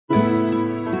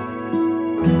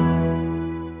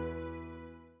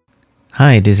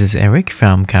Hi, this is Eric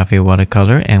from Cafe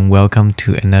Watercolor and welcome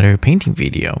to another painting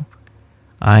video.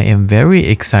 I am very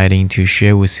excited to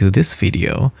share with you this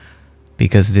video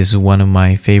because this is one of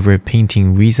my favorite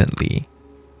painting recently.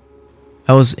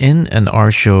 I was in an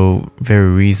art show very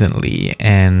recently,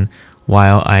 and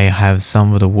while I have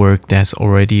some of the work that's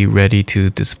already ready to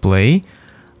display,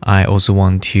 I also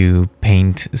want to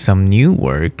paint some new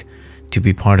work to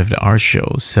be part of the art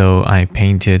show. So I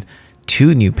painted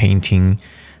two new paintings.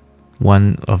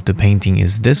 One of the painting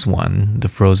is this one, the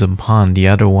frozen pond. The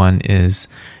other one is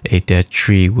a dead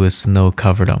tree with snow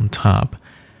covered on top.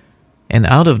 And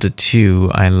out of the two,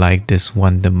 I like this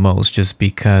one the most just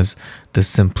because the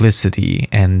simplicity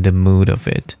and the mood of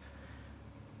it.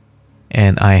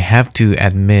 And I have to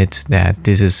admit that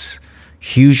this is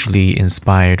hugely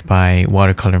inspired by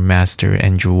watercolor master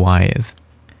Andrew Wyeth.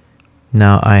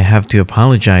 Now I have to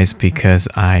apologize because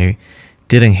I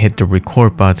didn't hit the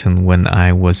record button when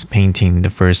I was painting the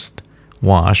first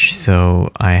wash, so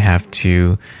I have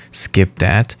to skip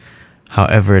that.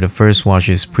 However, the first wash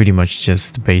is pretty much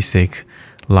just basic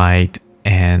light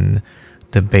and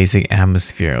the basic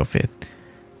atmosphere of it.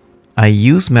 I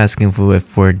use masking fluid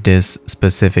for this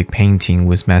specific painting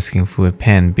with masking fluid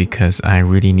pen because I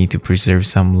really need to preserve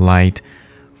some light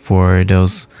for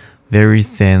those very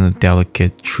thin,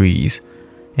 delicate trees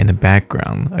in the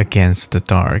background against the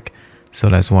dark. So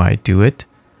that's why I do it.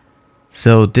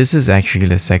 So this is actually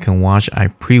the second wash. I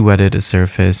pre-wetted the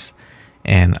surface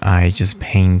and I just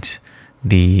paint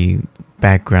the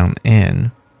background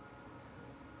in.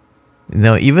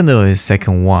 Now, even though it's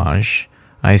second wash,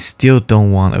 I still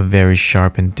don't want a very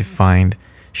sharp and defined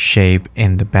shape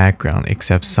in the background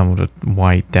except some of the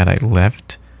white that I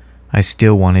left. I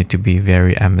still want it to be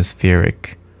very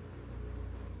atmospheric.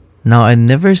 Now, I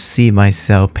never see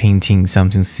myself painting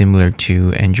something similar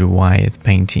to Andrew Wyeth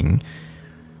painting.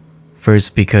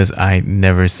 First, because I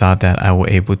never thought that I was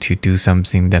able to do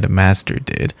something that a master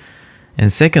did.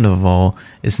 And second of all,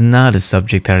 it's not a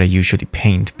subject that I usually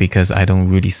paint because I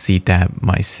don't really see that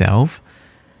myself.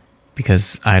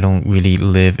 Because I don't really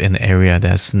live in an area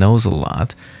that snows a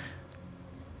lot.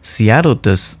 Seattle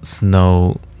does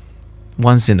snow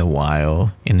once in a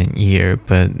while in a year,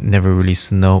 but never really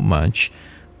snowed much.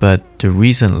 But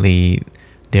recently,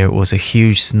 there was a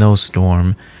huge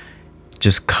snowstorm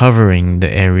just covering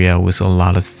the area with a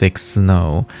lot of thick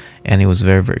snow, and it was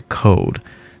very, very cold.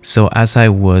 So as I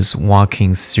was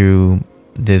walking through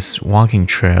this walking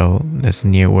trail that's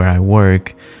near where I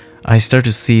work, I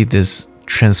started to see this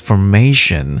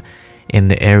transformation in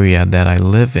the area that I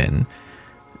live in.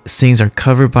 Things are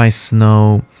covered by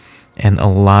snow and a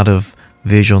lot of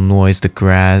visual noise. The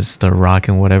grass, the rock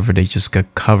and whatever, they just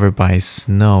got covered by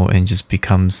snow and just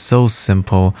become so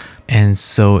simple and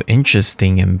so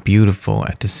interesting and beautiful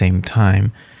at the same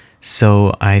time.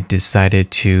 So I decided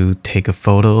to take a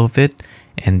photo of it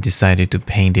and decided to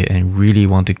paint it and really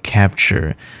want to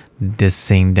capture this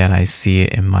thing that I see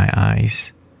in my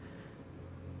eyes.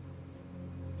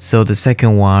 So the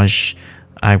second wash,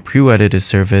 I pre-wetted the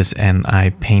surface and I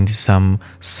paint some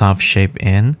soft shape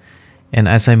in. And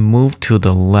as I move to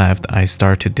the left, I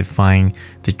start to define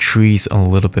the trees a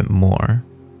little bit more.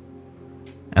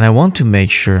 And I want to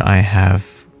make sure I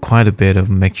have quite a bit of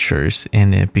mixtures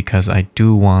in it because I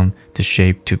do want the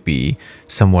shape to be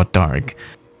somewhat dark.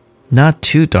 Not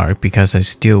too dark because I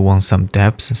still want some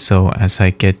depth. So as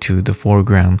I get to the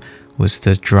foreground with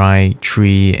the dry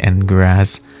tree and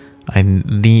grass, I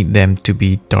need them to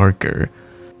be darker.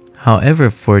 However,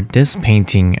 for this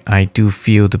painting, I do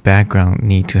feel the background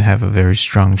need to have a very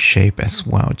strong shape as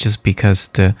well, just because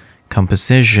the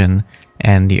composition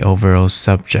and the overall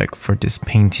subject for this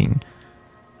painting,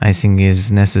 I think it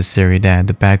is necessary that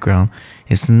the background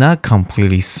is not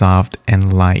completely soft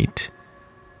and light.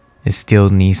 It still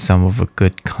needs some of a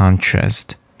good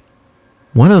contrast.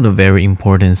 One of the very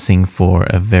important things for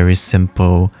a very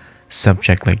simple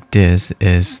subject like this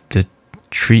is the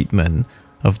treatment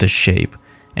of the shape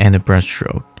and the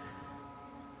brushstroke.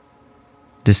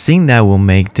 The thing that will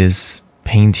make this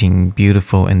painting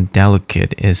beautiful and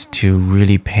delicate is to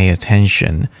really pay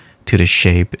attention to the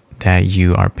shape that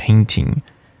you are painting.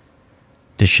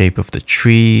 The shape of the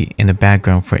tree in the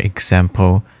background, for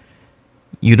example,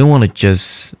 you don't want to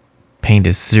just paint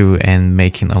it through and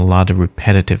making a lot of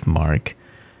repetitive mark.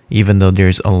 Even though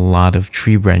there's a lot of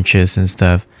tree branches and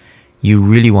stuff, you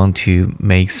really want to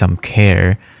make some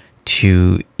care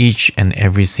to each and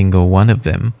every single one of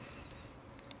them.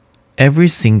 Every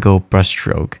single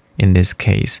brushstroke in this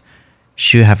case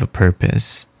should have a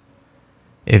purpose.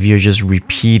 If you're just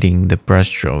repeating the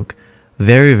brushstroke,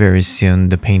 very, very soon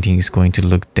the painting is going to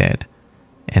look dead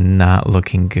and not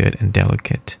looking good and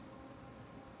delicate.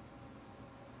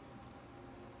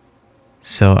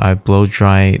 So I blow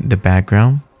dry the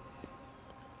background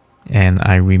and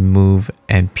I remove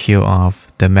and peel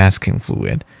off the masking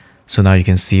fluid. So now you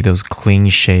can see those clean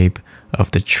shape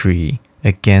of the tree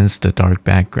against the dark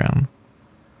background.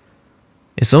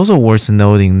 It's also worth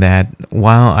noting that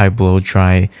while I blow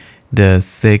dry, the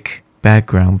thick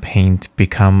background paint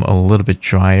become a little bit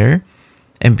drier.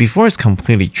 And before it's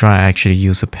completely dry, I actually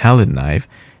use a palette knife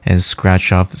and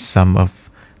scratch off some of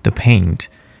the paint.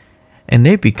 And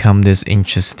they become this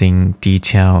interesting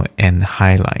detail and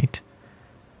highlight.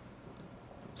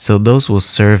 So those will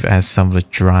serve as some of the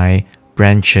dry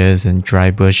branches and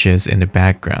dry bushes in the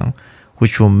background,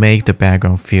 which will make the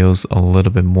background feels a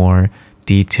little bit more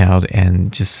detailed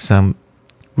and just some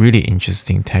really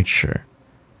interesting texture.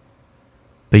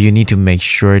 But you need to make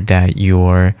sure that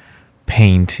your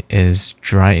paint is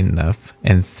dry enough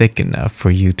and thick enough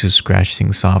for you to scratch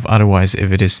things off. Otherwise,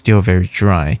 if it is still very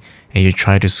dry and you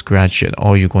try to scratch it,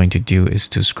 all you're going to do is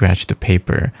to scratch the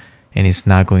paper and it's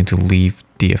not going to leave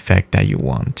the effect that you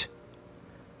want.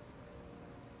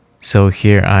 So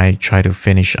here I try to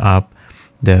finish up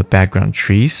the background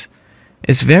trees.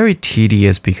 It's very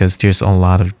tedious because there's a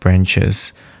lot of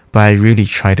branches, but I really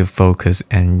try to focus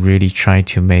and really try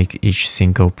to make each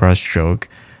single brush stroke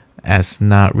as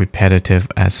not repetitive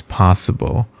as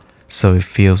possible, so it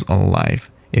feels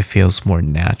alive, it feels more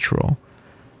natural.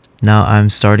 Now I'm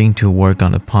starting to work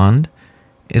on the pond.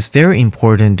 It's very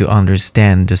important to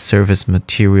understand the surface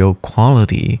material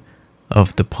quality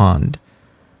of the pond.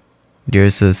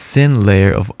 There's a thin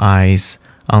layer of ice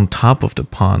on top of the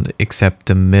pond except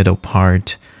the middle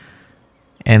part,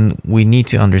 and we need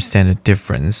to understand the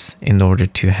difference in order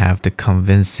to have the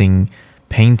convincing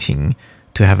painting,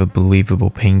 to have a believable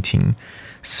painting.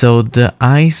 So the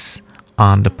ice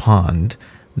on the pond,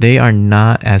 they are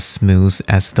not as smooth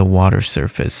as the water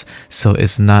surface, so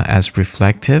it's not as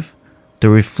reflective. The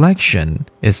reflection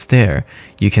is there.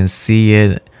 You can see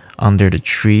it under the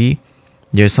tree.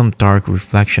 There's some dark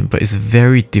reflection, but it's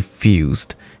very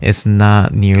diffused. It's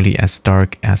not nearly as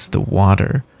dark as the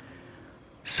water.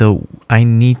 So I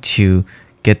need to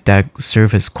get that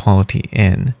surface quality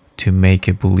in to make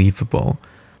it believable.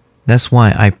 That's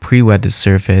why I pre-wet the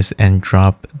surface and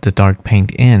drop the dark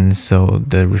paint in, so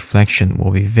the reflection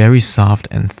will be very soft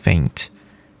and faint,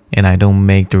 and I don't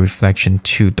make the reflection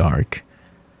too dark.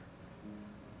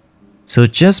 So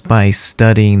just by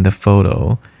studying the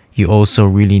photo, you also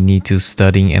really need to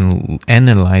study and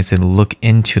analyze and look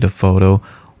into the photo,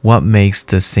 what makes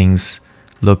the things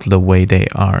look the way they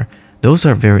are. Those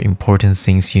are very important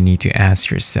things you need to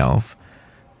ask yourself.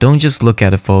 Don't just look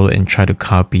at a photo and try to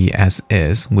copy as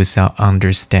is without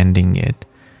understanding it.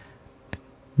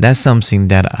 That's something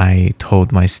that I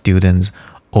told my students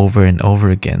over and over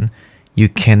again. You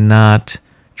cannot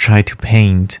try to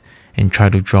paint and try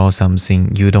to draw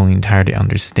something you don't entirely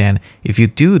understand. If you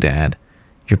do that,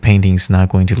 your painting is not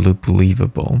going to look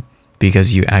believable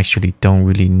because you actually don't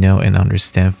really know and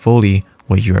understand fully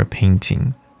what you are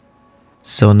painting.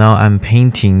 So now I'm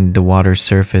painting the water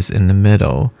surface in the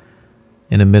middle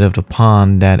of the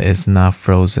pond that is not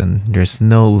frozen. There's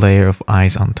no layer of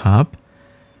ice on top.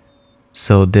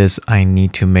 So this I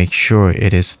need to make sure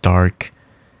it is dark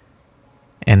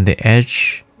and the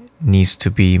edge needs to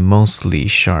be mostly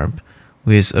sharp,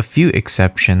 with a few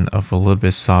exceptions of a little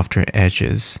bit softer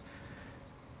edges,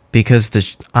 because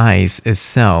the ice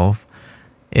itself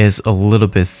is a little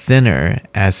bit thinner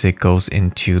as it goes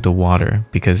into the water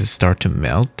because it starts to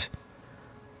melt.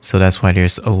 So that's why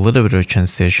there's a little bit of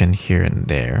transition here and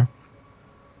there.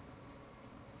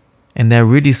 And that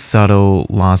really subtle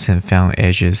lost and found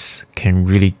edges can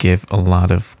really give a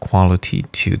lot of quality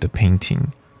to the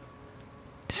painting.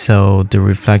 So the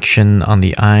reflection on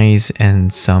the eyes,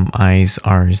 and some eyes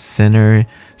are thinner,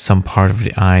 some part of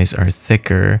the eyes are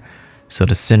thicker. So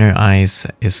the thinner eyes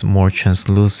is more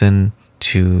translucent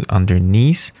to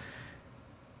underneath,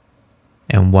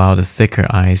 and while the thicker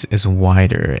eyes is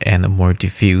wider and more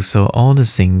diffuse. So all the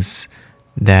things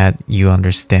that you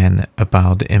understand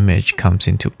about the image comes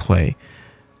into play,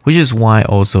 which is why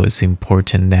also it's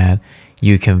important that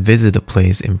you can visit the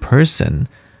place in person.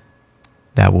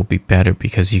 That will be better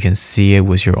because you can see it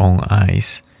with your own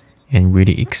eyes and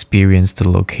really experience the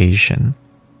location.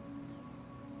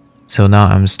 So now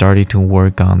I'm starting to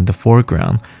work on the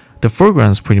foreground. The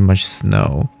foreground is pretty much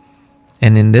snow,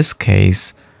 and in this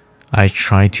case I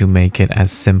try to make it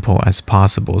as simple as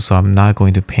possible, so I'm not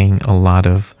going to paint a lot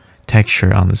of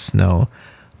texture on the snow.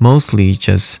 Mostly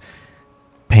just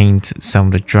paint some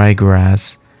of the dry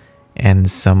grass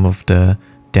and some of the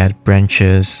dead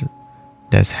branches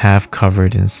that's half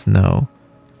covered in snow,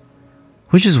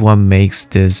 which is what makes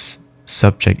this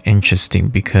subject interesting,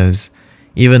 because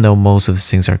Even though most of the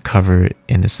things are covered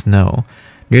in the snow,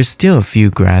 there's still a few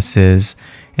grasses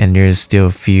and there's still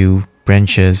a few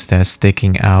branches that's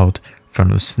sticking out from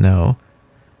the snow,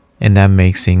 and that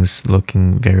makes things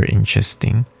looking very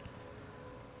interesting.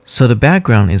 So the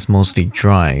background is mostly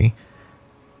dry,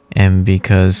 and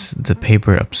because the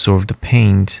paper absorbed the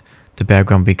paint, the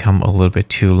background become a little bit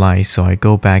too light, so I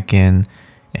go back in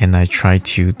and I try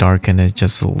to darken it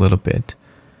just a little bit.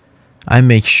 I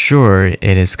make sure it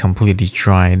is completely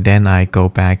dry, then I go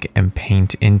back and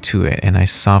paint into it, and I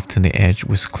soften the edge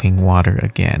with clean water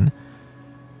again.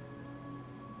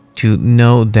 To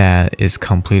know that it's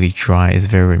completely dry is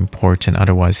very important,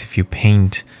 otherwise if you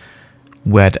paint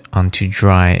wet onto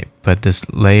dry but this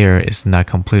layer is not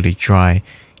completely dry,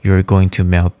 you're going to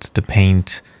melt the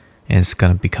paint and it's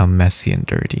going to become messy and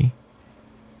dirty.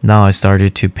 Now I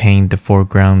started to paint the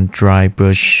foreground dry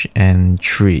bush and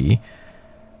tree.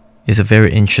 It's a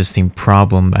very interesting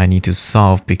problem I need to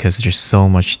solve because there's so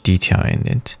much detail in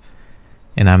it.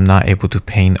 And I'm not able to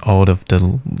paint all of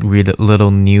the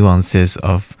little nuances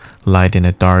of light and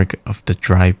the dark of the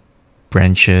dry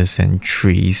branches and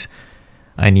trees.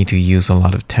 I need to use a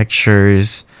lot of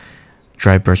textures,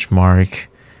 dry brush mark,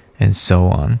 and so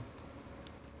on.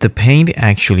 The paint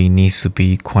actually needs to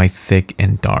be quite thick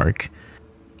and dark.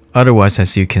 Otherwise,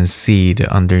 as you can see,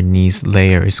 the underneath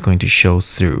layer is going to show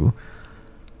through.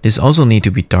 This also needs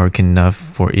to be dark enough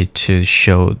for it to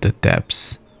show the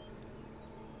depths.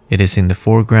 It is in the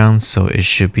foreground, so it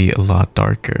should be a lot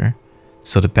darker,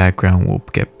 so the background will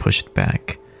get pushed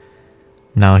back.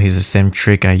 Now here's the same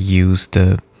trick. I use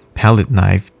the palette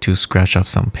knife to scratch off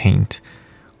some paint,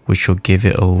 which will give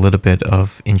it a little bit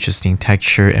of interesting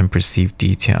texture and perceived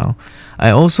detail.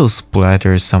 I also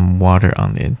splatter some water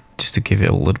on it just to give it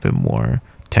a little bit more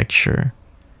texture.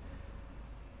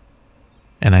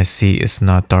 And I see it's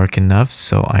not dark enough,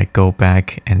 so I go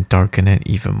back and darken it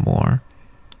even more.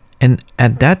 And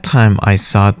at that time, I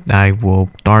thought I will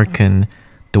darken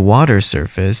the water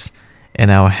surface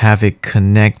and I'll have it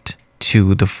connect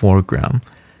to the foreground.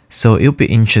 So it'll be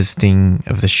interesting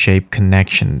of the shape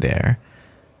connection there,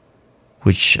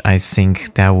 which I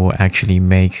think that will actually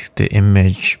make the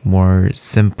image more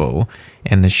simple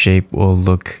and the shape will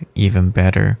look even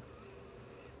better.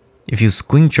 If you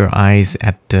squint your eyes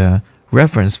at the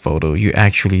reference photo, you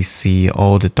actually see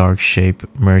all the dark shape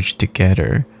merged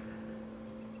together.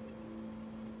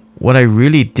 What I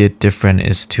really did different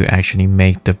is to actually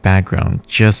make the background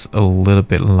just a little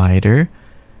bit lighter,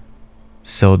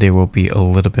 so there will be a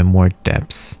little bit more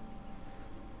depth.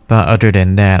 But other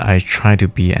than that, I try to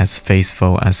be as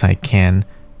faithful as I can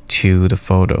to the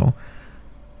photo.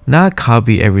 Not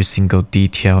copy every single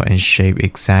detail and shape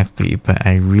exactly, but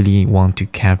I really want to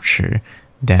capture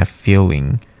that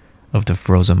feeling of the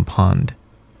frozen pond.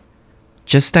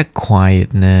 Just that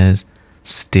quietness,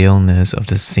 stillness of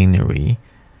the scenery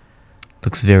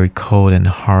looks very cold and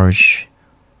harsh,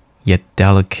 yet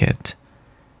delicate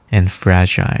and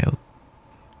fragile.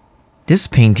 This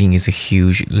painting is a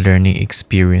huge learning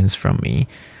experience for me,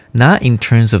 not in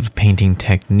terms of painting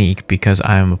technique because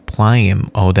I am applying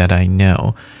all that I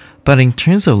know, but in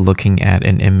terms of looking at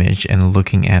an image and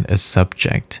looking at a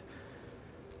subject.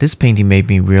 This painting made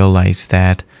me realize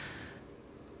that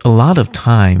a lot of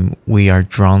time we are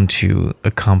drawn to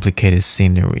a complicated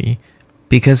scenery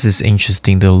because it's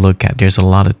interesting to look at. There's a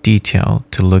lot of detail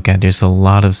to look at. There's a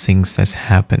lot of things that's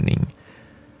happening.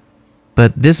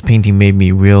 But this painting made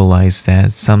me realize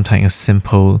that sometimes a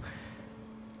simple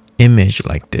image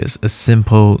like this, a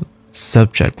simple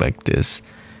subject like this,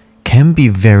 can be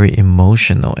very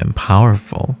emotional and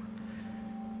powerful.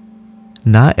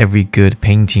 Not every good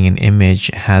painting and image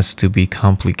has to be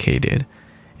complicated,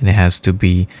 and it has to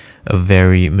be a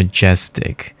very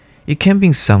majestic. It can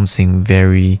be something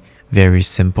very, very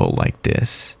simple like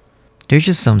this. There's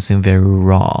just something very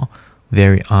raw,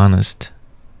 very honest,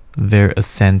 very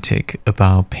authentic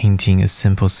about painting a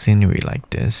simple scenery like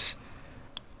this.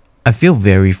 I feel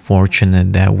very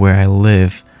fortunate that where I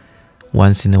live,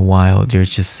 once in a while there's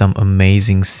just some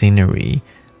amazing scenery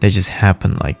that just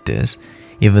happen like this.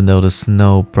 Even though the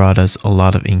snow brought us a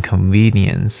lot of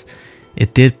inconvenience,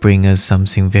 it did bring us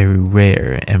something very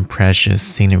rare and precious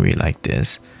scenery like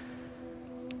this.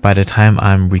 By the time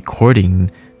I'm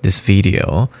recording this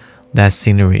video, that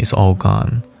scenery is all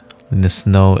gone. And the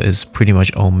snow is pretty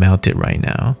much all melted right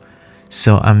now.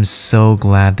 So I'm so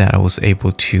glad that I was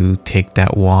able to take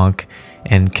that walk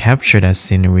and capture that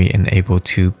scenery and able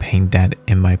to paint that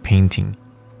in my painting.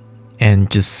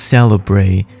 And just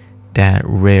celebrate that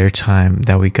rare time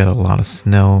that we got a lot of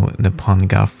snow and the pond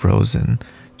got frozen.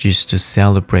 Just to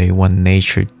celebrate what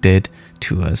nature did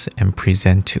to us and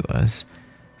present to us.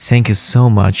 Thank you so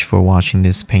much for watching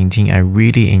this painting. I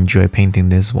really enjoy painting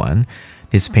this one.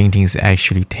 This painting is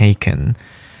actually taken,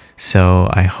 so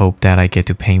I hope that I get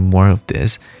to paint more of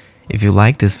this. If you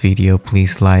like this video,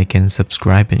 please like and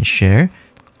subscribe and share.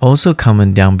 Also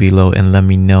comment down below and let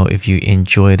me know if you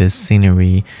enjoy the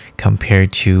scenery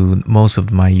compared to most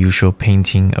of my usual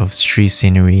painting of street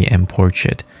scenery and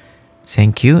portrait.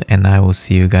 Thank you, and I will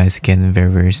see you guys again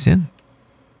very soon.